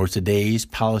or today's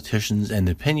politicians and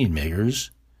opinion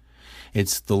makers.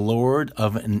 It's the lord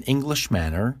of an English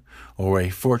manor or a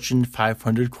Fortune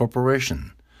 500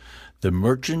 corporation. The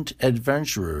merchant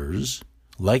adventurers,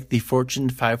 like the Fortune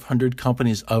 500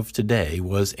 companies of today,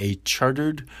 was a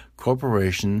chartered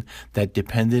corporation that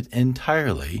depended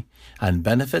entirely on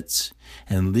benefits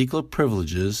and legal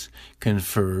privileges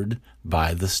conferred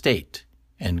by the state."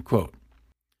 End quote.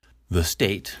 The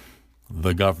state,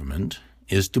 the government,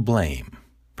 is to blame.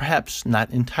 Perhaps not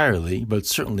entirely, but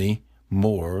certainly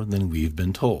more than we've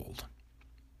been told.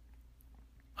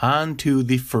 On to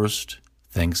the first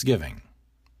Thanksgiving.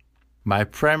 My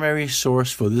primary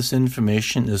source for this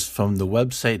information is from the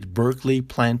website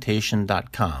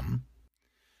berkeleyplantation.com.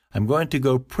 I'm going to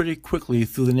go pretty quickly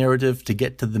through the narrative to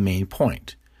get to the main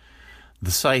point. The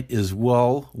site is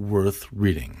well worth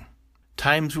reading.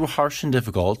 Times were harsh and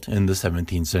difficult in the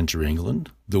 17th century England.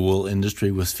 The wool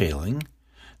industry was failing.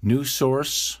 New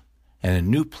source and a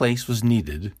new place was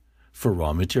needed for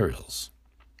raw materials.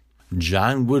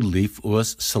 John Woodleaf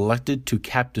was selected to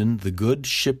captain the good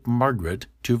ship Margaret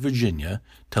to Virginia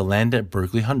to land at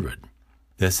Berkeley Hundred.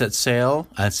 They set sail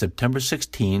on September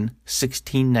 16,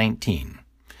 1619.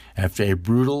 After a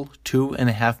brutal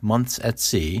 2.5 months at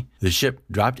sea, the ship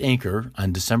dropped anchor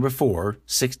on December 4,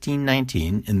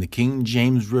 1619 in the King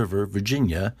James River,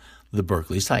 Virginia, the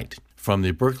Berkeley site. From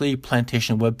the Berkeley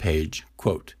Plantation webpage,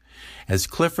 quote, "As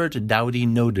Clifford Doughty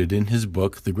noted in his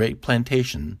book, The Great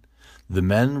Plantation, the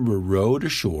men were rowed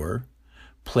ashore,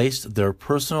 placed their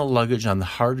personal luggage on the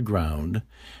hard ground,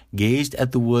 gazed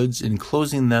at the woods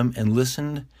enclosing them, and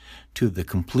listened to the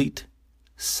complete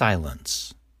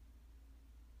silence.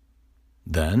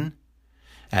 Then,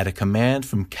 at a command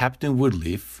from Captain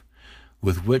Woodleaf,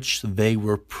 with which they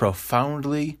were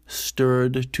profoundly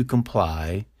stirred to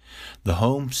comply, the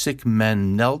homesick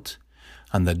men knelt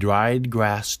on the dried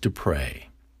grass to pray.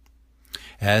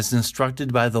 As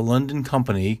instructed by the London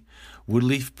Company,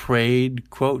 Woodleaf prayed,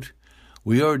 quote,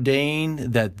 'We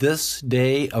ordain that this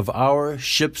day of our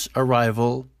ship's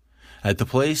arrival at the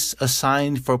place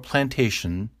assigned for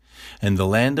plantation in the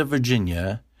land of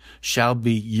Virginia shall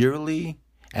be yearly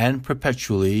and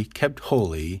perpetually kept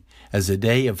holy as a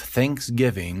day of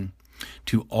thanksgiving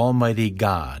to Almighty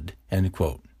God.'" End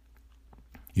quote.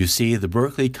 You see, the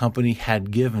Berkeley Company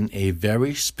had given a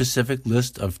very specific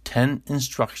list of 10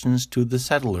 instructions to the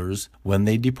settlers when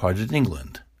they departed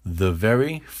England. The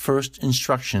very first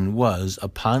instruction was,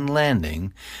 upon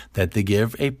landing, that they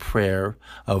give a prayer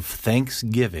of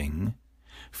thanksgiving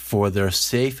for their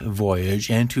safe voyage,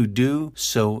 and to do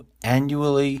so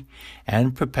annually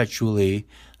and perpetually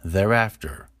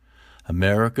thereafter.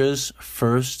 America's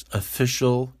first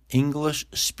official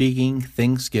English-speaking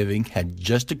Thanksgiving had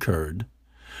just occurred,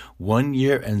 1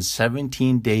 year and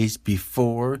 17 days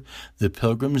before the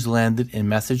Pilgrims landed in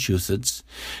Massachusetts,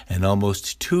 and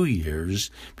almost 2 years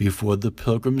before the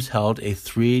Pilgrims held a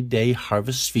 3-day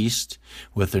harvest feast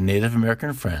with their Native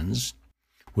American friends,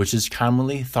 which is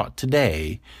commonly thought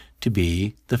today to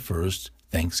be the first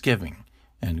Thanksgiving.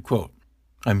 End quote.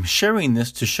 I'm sharing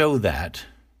this to show that,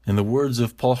 in the words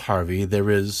of Paul Harvey, there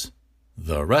is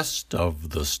the rest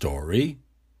of the story,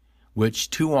 which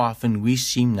too often we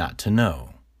seem not to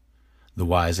know. The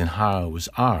whys and hows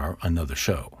are another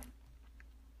show.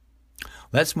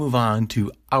 Let's move on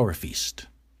to our feast.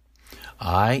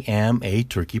 I am a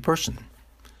turkey person.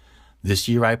 This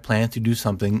year I plan to do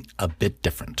something a bit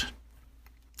different.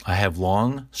 I have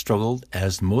long struggled,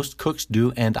 as most cooks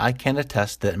do, and I can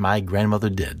attest that my grandmother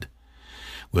did,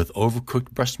 with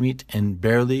overcooked breast meat and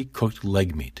barely cooked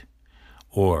leg meat,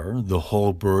 Or the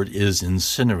whole bird is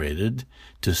incinerated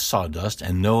to sawdust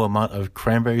and no amount of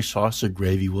cranberry sauce or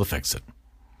gravy will fix it.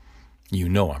 You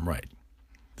know I'm right.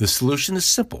 The solution is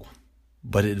simple,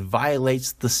 but it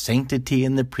violates the sanctity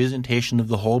in the presentation of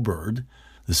the whole bird.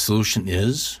 The solution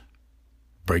is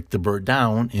break the bird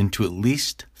down into at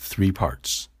least 3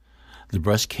 parts: the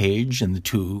breast cage and the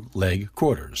 2 leg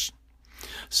quarters.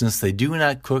 Since they do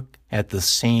not cook at the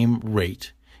same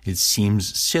rate, it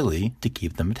seems silly to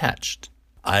keep them attached.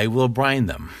 I will brine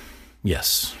them.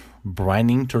 Yes,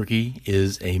 brining turkey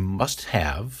is a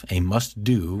must-have, a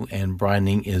must-do, and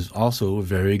brining is also a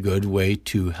very good way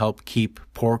to help keep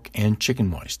pork and chicken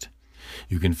moist.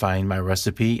 You can find my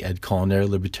recipe at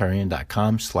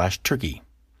culinarylibertarian.com/turkey.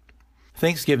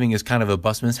 Thanksgiving is kind of a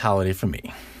busman's holiday for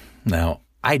me. Now,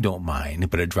 I don't mind,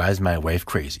 but it drives my wife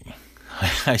crazy.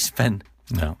 I spend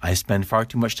far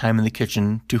too much time in the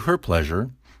kitchen to her pleasure,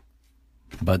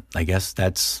 but I guess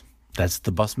that's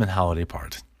the busman holiday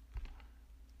part.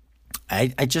 I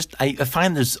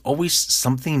find there's always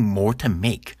something more to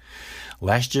make.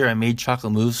 Last year I made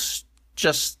chocolate mousse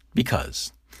just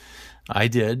because. I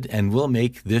did and will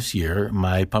make this year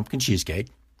my pumpkin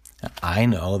cheesecake. I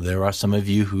know there are some of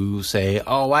you who say,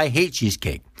 "Oh, I hate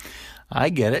cheesecake." I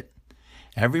get it.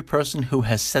 Every person who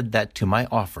has said that to my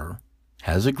offer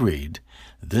has agreed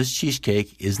this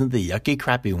cheesecake isn't the yucky,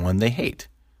 crappy one they hate.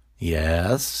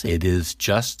 Yes, it is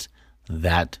just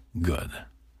that good.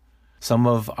 Some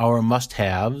of our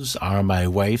must-haves are my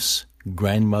wife's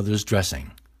grandmother's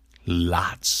dressing.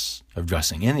 Lots of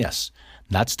dressing. And yes,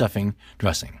 not stuffing,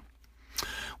 dressing.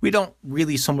 We don't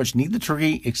really so much need the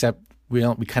turkey, except we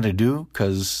kind of do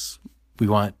because we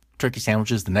want turkey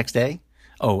sandwiches the next day.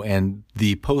 Oh, and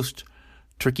the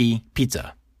post-turkey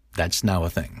pizza. That's now a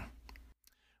thing.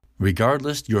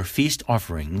 Regardless, your feast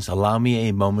offerings allow me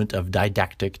a moment of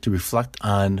didactic to reflect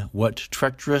on what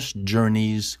treacherous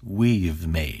journeys we've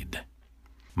made.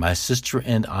 My sister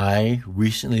and I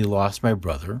recently lost my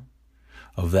brother.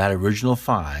 Of that original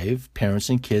 5, parents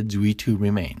and kids, we too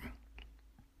remain.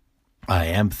 I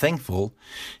am thankful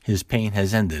his pain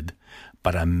has ended,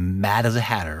 but I'm mad as a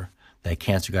hatter that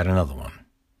cancer got another one.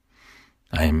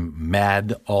 I'm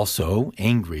mad also,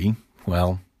 angry,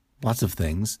 lots of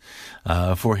things,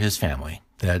 for his family,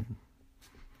 that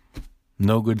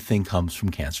no good thing comes from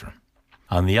cancer.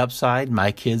 On the upside,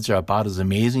 my kids are about as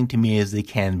amazing to me as they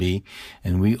can be,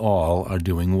 and we all are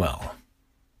doing well.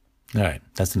 All right,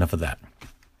 that's enough of that.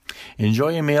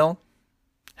 Enjoy your meal.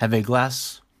 Have a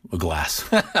glass.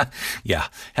 Yeah,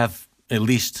 have at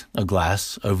least a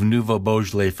glass of Nouveau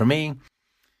Beaujolais for me,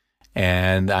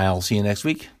 and I'll see you next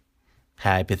week.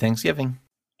 Happy Thanksgiving.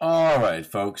 All right,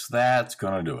 folks, that's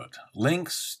going to do it.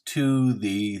 Links to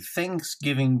the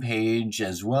Thanksgiving page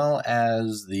as well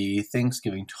as the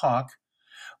Thanksgiving talk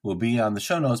will be on the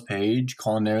show notes page,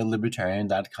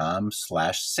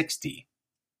 culinarylibertarian.com/60.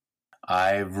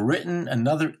 I've written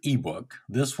another ebook,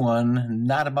 this one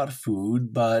not about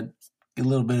food, but a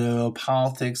little bit of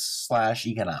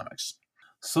politics/economics.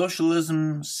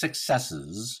 Socialism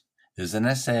Successes is an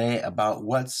essay about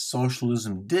what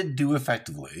socialism did do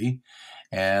effectively,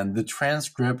 and the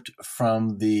transcript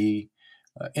from the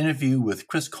interview with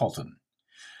Chris Colton.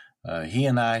 He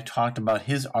and I talked about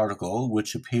his article,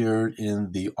 which appeared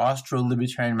in the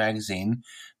Austro-Libertarian magazine,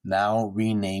 now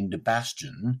renamed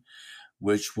Bastion,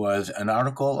 which was an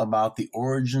article about the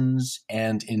origins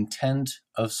and intent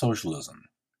of socialism.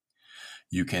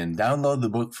 You can download the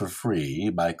book for free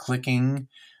by clicking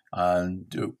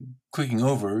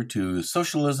over to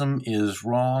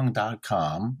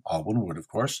socialismiswrong.com, all one word, of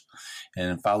course,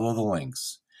 and follow the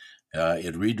links.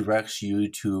 It redirects you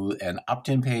to an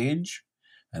opt-in page,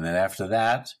 and then after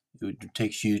that, it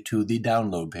takes you to the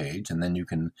download page, and then you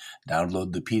can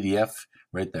download the PDF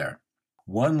right there.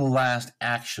 One last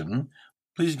action.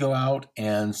 Please go out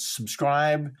and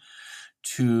subscribe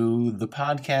to the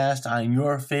podcast on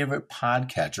your favorite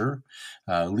podcatcher.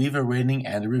 Leave a rating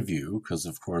and a review, because,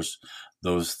 of course,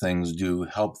 those things do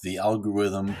help the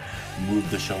algorithm move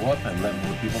the show up and let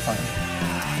more people find it.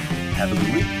 Have a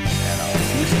good week, and I'll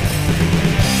see you soon.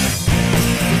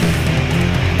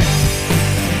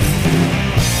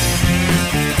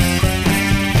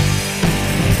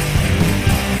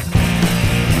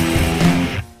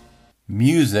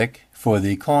 Music for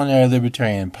the Culinary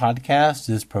Libertarian podcast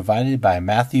is provided by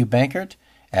Matthew Bankert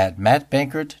at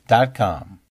mattbankert.com.